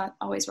 Internet's not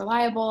always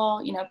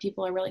reliable. You know,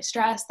 people are really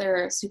stressed.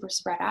 They're super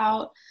spread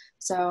out.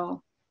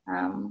 So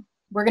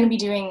we're going to be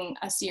doing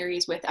a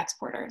series with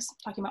exporters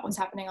talking about what's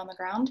happening on the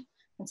ground.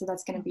 And so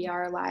that's going to be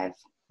our live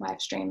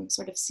stream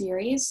sort of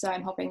series. So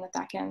I'm hoping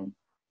that can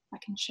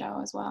show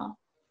as well.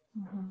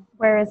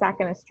 Where is that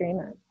going to stream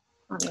at?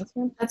 On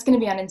Instagram? That's going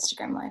to be on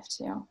Instagram Live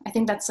too. I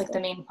think that's like the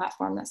main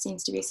platform that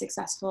seems to be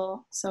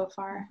successful so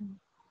far.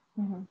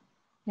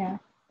 Yeah.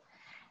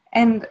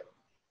 And,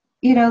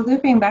 you know,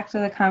 looping back to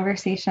the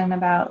conversation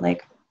about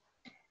like,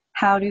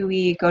 how do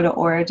we go to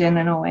origin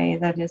in a way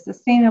that is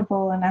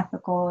sustainable and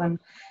ethical? And,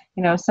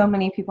 you know, so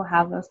many people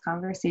have those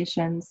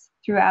conversations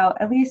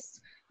throughout, at least,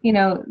 you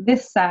know,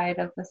 this side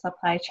of the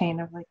supply chain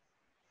of like,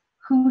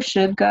 who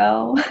should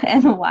go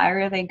and why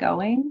are they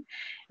going?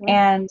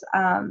 And,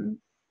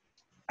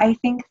 I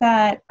think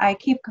that I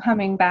keep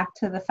coming back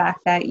to the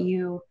fact that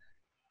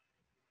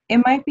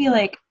it might be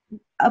like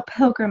a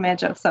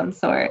pilgrimage of some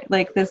sort,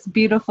 like this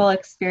beautiful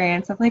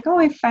experience of like, oh,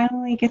 I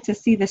finally get to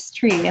see this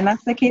tree. And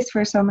that's the case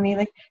for so many,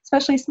 like,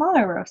 especially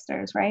smaller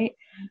roasters, right?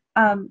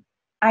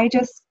 I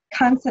just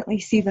constantly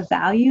see the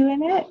value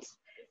in it.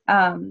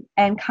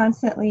 And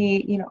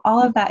constantly, you know,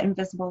 all of that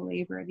invisible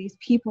labor, these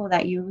people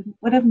that you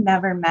would have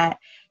never met,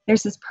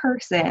 there's this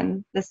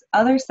person, this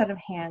other set of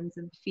hands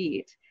and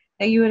feet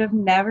that you would have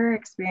never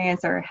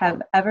experienced or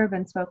have ever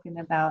been spoken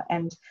about.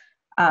 And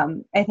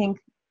I think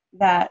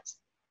that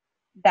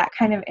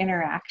kind of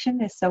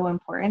interaction is so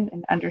important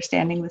in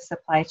understanding the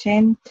supply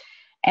chain.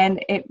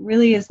 And it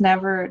really is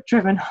never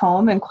driven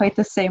home in quite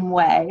the same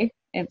way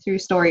and through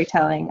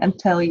storytelling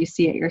until you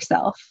see it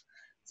yourself.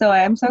 So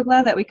I'm so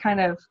glad that we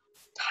kind of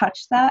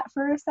touched that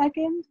for a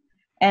second.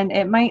 And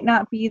it might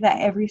not be that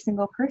every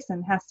single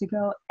person has to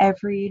go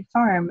every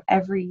farm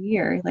every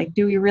year. Like,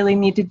 do we really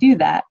need to do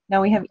that?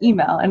 No, we have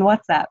email and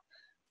WhatsApp.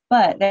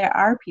 But there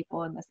are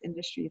people in this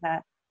industry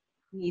that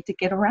need to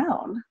get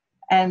around.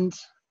 And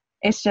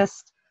it's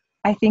just,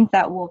 I think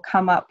that we'll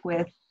come up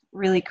with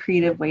really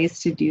creative ways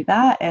to do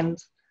that. And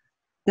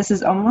this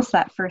is almost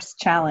that first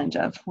challenge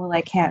of, well,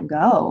 I can't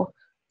go.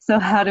 So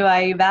how do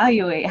I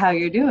evaluate how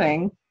you're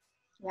doing?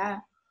 Yeah.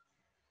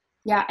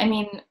 Yeah. I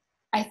mean,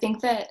 I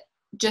think that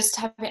just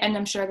having, and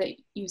I'm sure that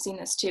you've seen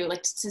this too,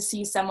 like to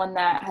see someone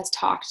that has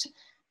talked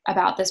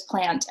about this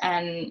plant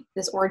and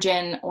this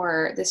origin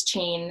or this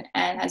chain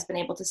and has been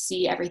able to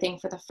see everything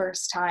for the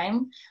first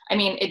time, I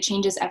mean, it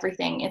changes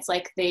everything. It's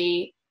like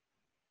they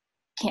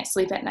can't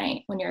sleep at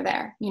night when you're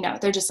there. You know,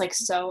 they're just like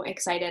so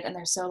excited and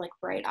they're so like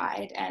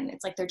bright-eyed, and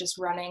it's like they're just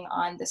running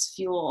on this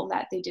fuel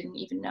that they didn't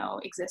even know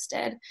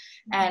existed.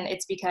 And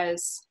it's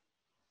because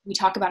we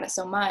talk about it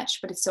so much,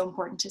 but it's so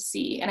important to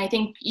see. And I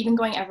think even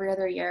going every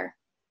other year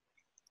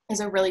is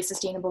a really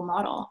sustainable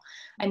model.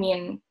 I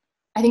mean,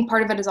 I think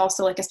part of it is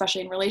also like,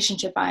 especially in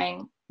relationship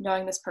buying,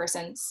 knowing this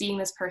person, seeing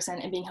this person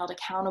and being held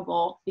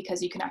accountable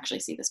because you can actually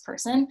see this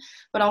person.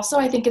 But also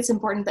I think it's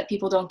important that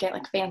people don't get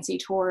like fancy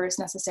tours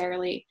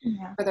necessarily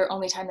for their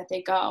only time that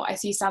they go. I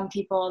see some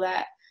people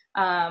that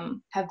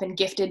have been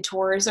gifted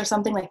tours or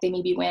something, like they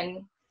maybe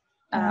win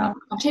a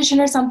competition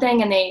or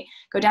something and they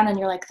go down and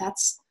you're like,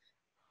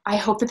 I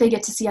hope that they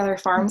get to see other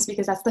farms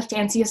because that's the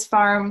fanciest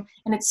farm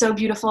and it's so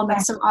beautiful and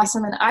that's so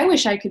awesome. And I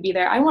wish I could be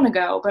there. I want to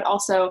go, but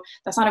also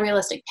that's not a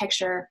realistic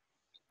picture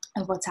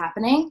of what's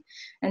happening.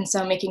 And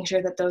so making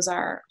sure that those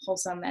are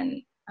wholesome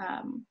and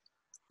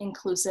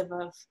inclusive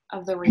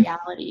of the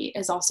reality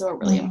is also a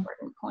really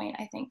important point,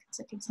 I think,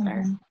 to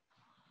consider.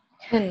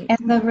 And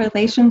the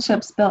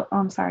relationships built,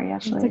 I'm sorry,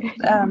 Ashley.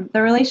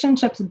 The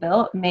relationships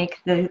built make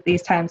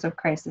these times of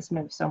crisis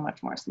move so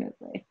much more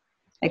smoothly.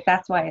 Like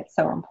that's why it's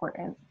so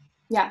important.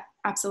 Yeah,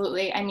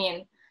 absolutely. I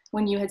mean,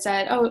 when you had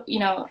said,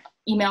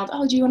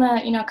 emailed, do you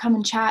want to, come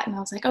and chat? And I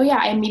was like, oh yeah,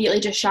 I immediately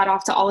just shot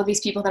off to all of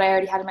these people that I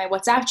already had in my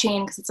WhatsApp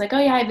chain. Cause it's like, oh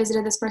yeah, I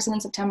visited this person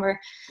in September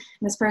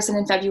and this person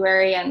in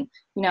February. And,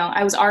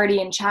 I was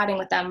already in chatting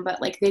with them,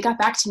 but like they got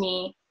back to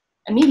me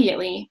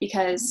immediately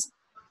because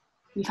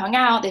we've hung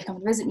out, they've come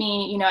to visit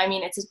me. I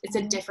mean, it's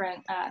a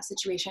different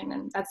situation,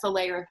 and that's the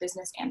layer of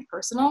business and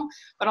personal,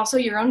 but also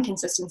your own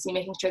consistency,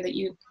 making sure that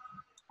you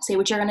say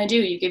what you're going to do.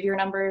 You give your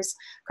numbers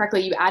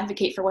correctly. You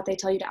advocate for what they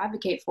tell you to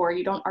advocate for.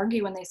 You don't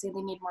argue when they say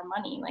they need more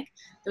money. Like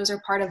those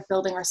are part of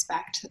building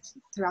respect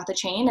throughout the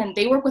chain. And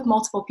they work with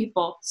multiple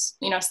people.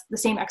 The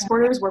same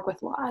exporters work with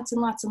lots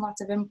and lots and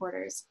lots of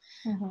importers.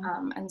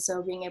 And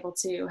so being able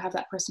to have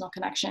that personal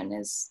connection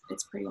it's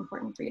pretty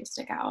important for you to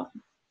stick out.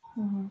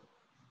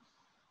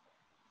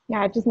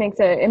 Yeah, it just makes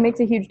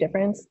a huge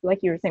difference, like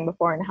you were saying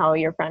before, in how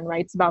your friend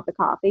writes about the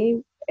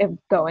coffee, if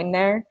going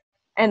there.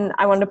 And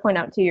I wanted to point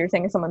out too, you're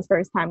saying it's someone's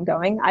first time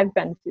going. I've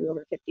been to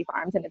over 50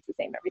 farms and it's the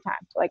same every time.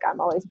 Like I'm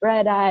always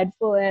bright-eyed,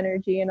 full of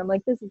energy, and I'm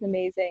like, this is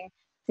amazing,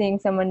 seeing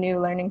someone new,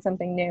 learning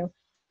something new.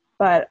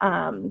 But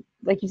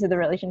like you said, the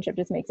relationship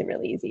just makes it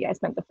really easy. I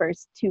spent the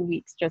first 2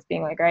 weeks just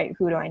being like, all right,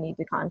 who do I need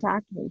to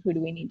contact? Who do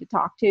we need to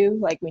talk to?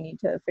 Like we need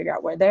to figure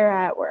out where they're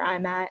at, where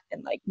I'm at,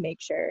 and like make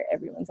sure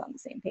everyone's on the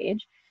same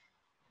page.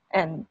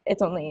 And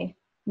it's only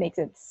makes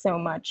it so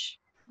much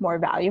more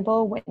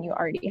valuable when you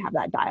already have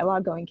that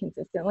dialogue going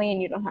consistently,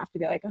 and you don't have to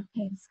be like,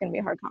 okay, this is going to be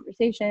a hard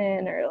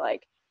conversation, or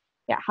like,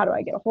 yeah, how do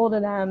I get a hold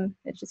of them?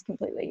 It's just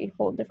completely a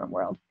whole different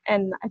world.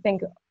 And I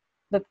think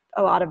that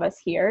a lot of us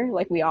here,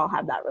 like we all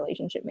have that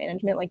relationship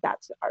management, like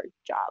that's our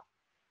job,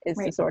 is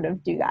to sort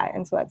of do that.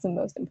 And so that's the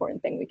most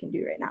important thing we can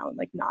do right now, and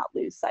like not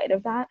lose sight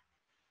of that.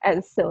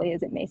 As silly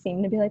as it may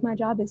seem to be, like my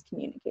job is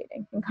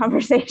communicating in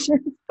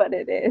conversations, but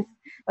it is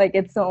like,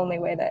 it's the only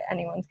way that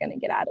anyone's going to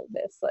get out of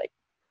this like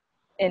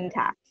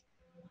intact.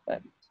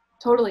 But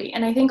totally.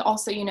 And I think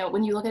also,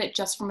 when you look at it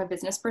just from a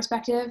business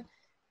perspective,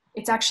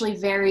 it's actually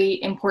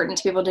very important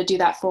to be able to do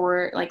that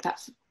for like that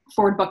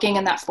forward booking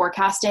and that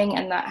forecasting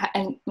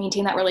and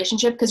maintain that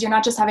relationship, because you're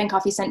not just having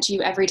coffee sent to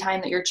you every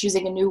time that you're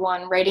choosing a new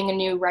one, writing a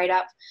new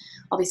write-up,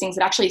 all these things.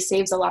 It actually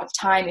saves a lot of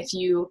time if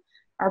you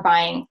are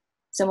buying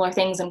similar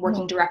things and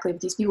working directly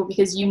with these people,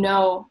 because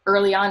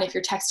early on, if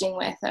you're texting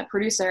with a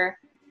producer,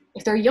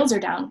 if their yields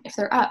are down, if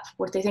they're up,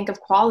 what they think of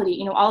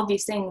quality, all of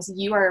these things,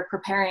 you are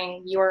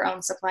preparing your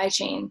own supply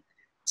chain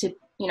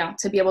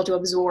to be able to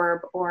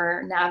absorb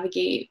or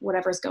navigate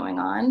whatever's going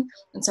on.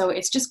 And so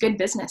it's just good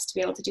business to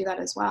be able to do that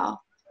as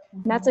well.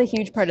 And that's a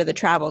huge part of the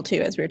travel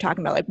too, as we were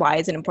talking about, like, why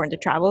is it important to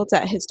travel? It's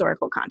that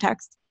historical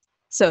context,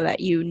 so that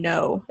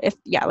if,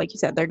 like you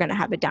said, they're going to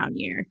have a down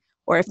year,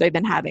 or if they've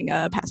been having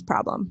a pest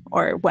problem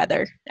or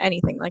weather,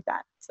 anything like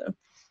that. So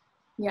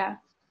yeah,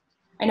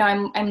 I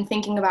know I'm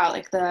thinking about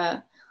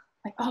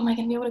oh, am I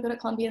going to be able to go to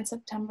Colombia in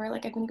September?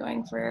 Like I've been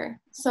going for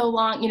so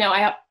long,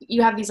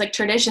 you have these like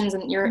traditions,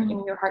 and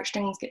your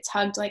heartstrings get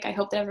tugged. Like I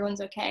hope that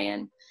everyone's okay,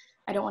 and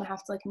I don't want to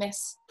have to like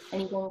miss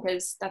anything,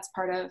 because that's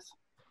part of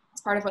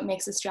what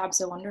makes this job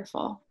so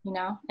wonderful.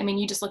 I mean,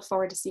 you just look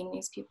forward to seeing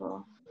these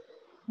people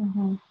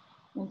in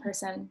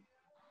person.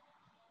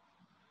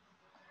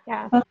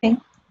 Yeah. Well,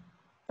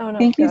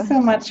 thank you so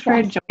much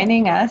for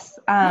joining us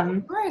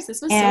Of course,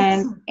 this was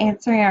and so fun.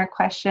 answering our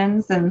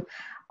questions. And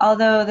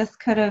although this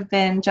could have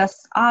been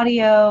just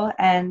audio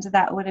and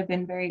that would have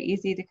been very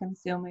easy to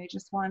consume, we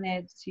just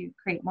wanted to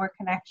create more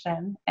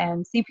connection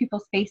and see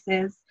people's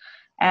faces.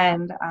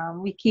 And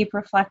we keep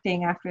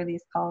reflecting after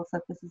these calls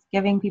that this is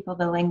giving people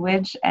the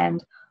language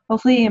and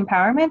hopefully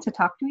empowerment to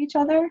talk to each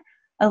other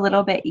a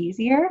little bit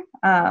easier.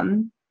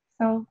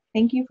 So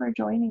thank you for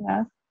joining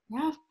us.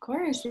 Yeah, of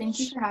course. Thank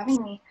you for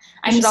having me.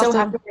 I'm so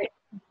happy.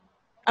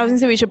 I was gonna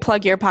say we should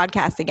plug your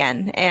podcast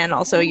again and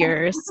also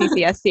your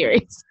CCS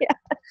series. Yeah.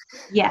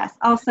 Yes.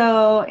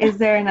 Also, is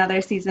there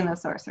another season of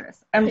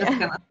Sourceress? I'm just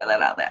gonna put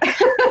that out there.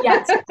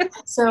 Yes.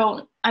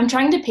 So I'm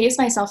trying to pace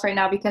myself right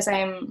now because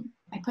I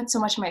put so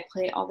much on my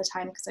plate all the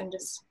time because I'm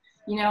just,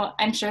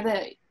 I'm sure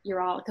that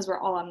you're all, because we're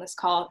all on this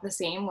call the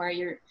same, where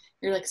you're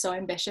like so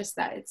ambitious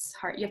that it's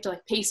hard. You have to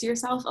like pace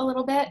yourself a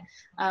little bit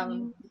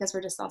because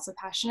we're just all so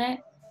passionate.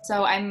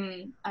 So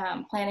I'm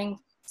planning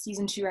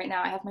season 2 right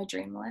now. I have my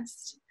dream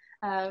list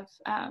of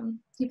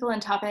people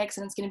and topics,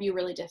 and it's going to be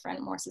really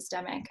different, more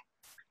systemic,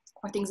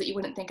 or things that you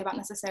wouldn't think about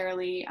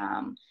necessarily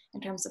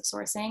in terms of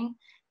sourcing.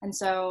 And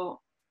so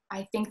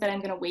I think that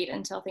I'm going to wait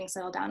until things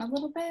settle down a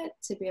little bit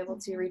to be able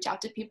to reach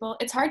out to people.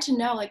 It's hard to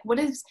know, like, what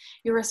is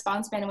your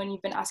response been when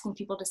you've been asking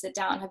people to sit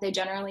down? Have they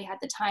generally had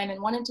the time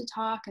and wanted to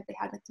talk? Have they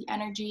had like the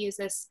energy? Is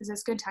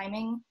this good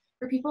timing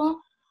for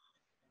people?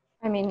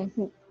 I mean,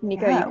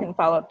 Nico, you can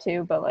follow up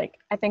too, but like,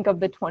 I think of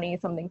the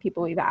 20-something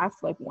people we've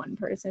asked, like one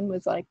person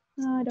was like,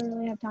 oh, I don't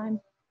really have time.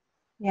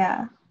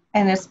 Yeah.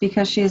 And it's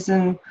because she's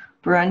in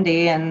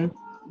Burundi and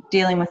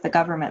dealing with the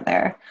government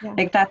there. Yeah.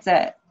 Like, that's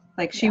it.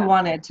 Like, she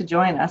wanted to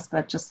join us,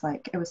 but just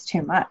like, it was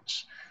too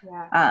much.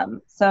 Yeah.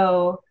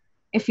 So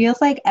it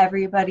feels like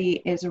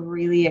everybody is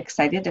really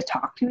excited to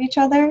talk to each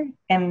other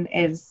and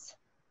is,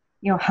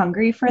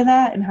 hungry for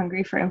that and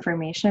hungry for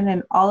information.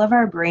 And all of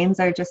our brains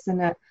are just in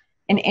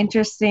an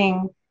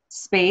interesting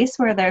space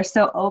where they're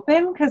so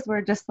open, because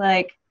we're just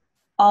like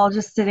all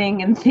just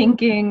sitting and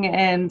thinking.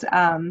 And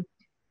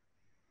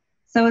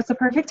so it's a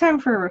perfect time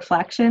for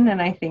reflection,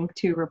 and I think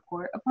to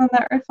report upon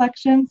that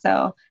reflection.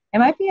 So it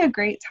might be a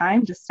great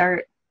time to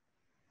start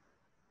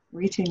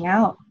reaching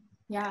out.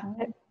 Yeah.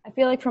 I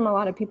feel like from a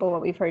lot of people,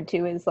 what we've heard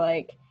too is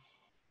like,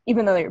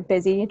 even though you're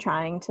busy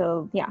trying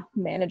to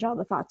manage all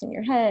the thoughts in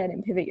your head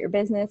and pivot your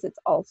business, it's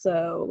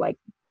also like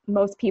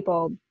most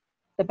people,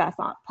 the best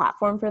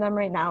platform for them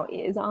right now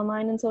is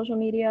online and social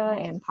media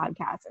and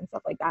podcasts and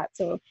stuff like that.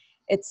 So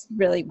it's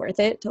really worth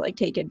it to like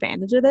take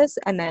advantage of this.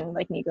 And then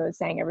like Nico is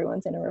saying,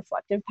 everyone's in a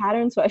reflective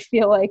pattern. So I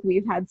feel like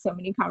we've had so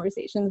many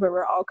conversations where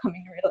we're all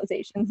coming to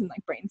realizations and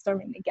like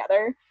brainstorming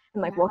together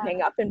and like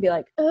waking up and be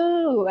like,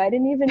 oh, I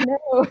didn't even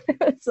know.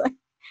 It's like,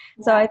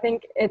 so I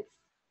think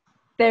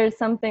there's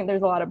a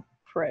lot of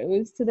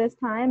pros to this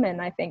time.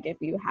 And I think if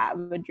you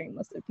have a dream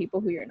list of people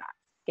who you're not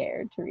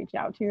scared to reach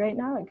out to right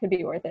now, it could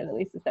be worth it at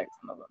least to start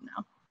some of them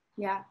now.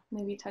 Yeah,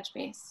 maybe touch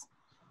base.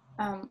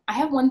 I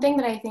have one thing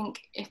that I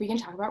think if we can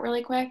talk about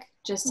really quick,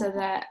 just so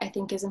that I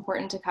think is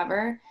important to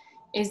cover,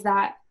 is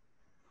that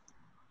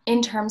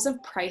in terms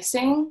of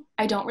pricing,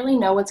 I don't really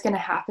know what's going to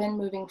happen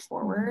moving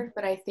forward,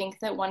 but I think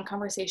that one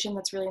conversation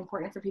that's really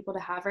important for people to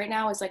have right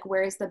now is like,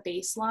 where is the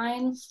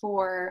baseline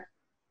for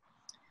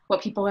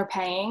what people are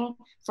paying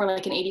for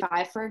like an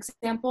 85, for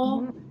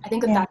example. I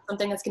think that that's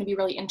something that's going to be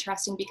really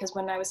interesting, because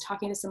when I was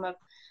talking to some of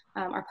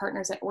our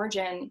partners at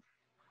Origin,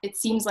 it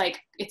seems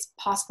like it's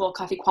possible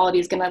coffee quality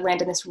is going to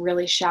land in this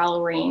really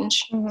shallow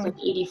range, like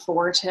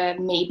 84 to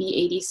maybe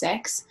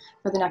 86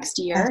 for the next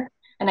year.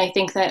 And I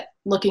think that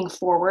looking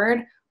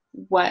forward,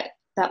 what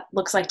that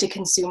looks like to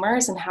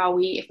consumers and how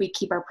if we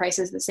keep our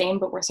prices the same,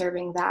 but we're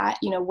serving that,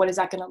 what is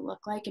that going to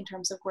look like in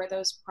terms of where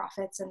those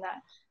profits and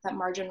that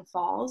margin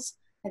falls,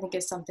 I think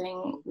is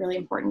something really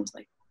important to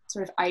like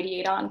sort of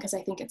ideate on, because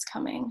I think it's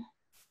coming.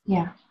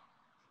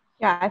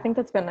 Yeah, I think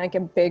that's been like a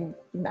big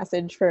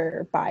message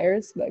for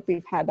buyers. Like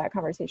we've had that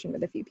conversation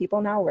with a few people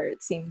now where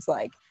it seems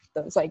like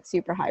those like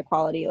super high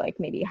quality, like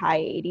maybe high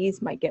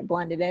 80s might get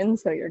blended in.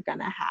 So you're going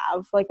to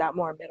have like that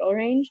more middle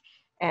range.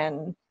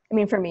 And I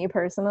mean, for me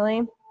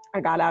personally,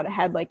 I got out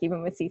ahead, like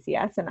even with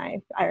CCS, and I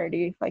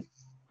already like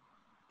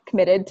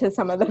committed to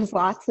some of those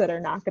lots that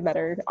are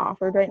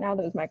offered right now,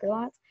 those micro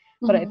lots.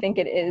 But I think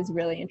it is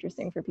really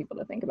interesting for people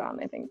to think about.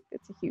 And I think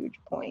it's a huge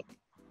point.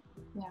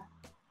 Yeah.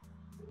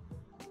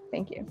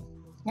 Thank you.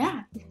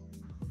 Yeah.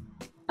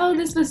 Oh,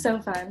 this was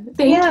so fun.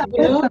 Thank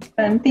you. It was so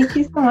fun. Thank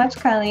you so much,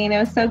 Colleen. It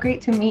was so great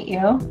to meet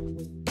you.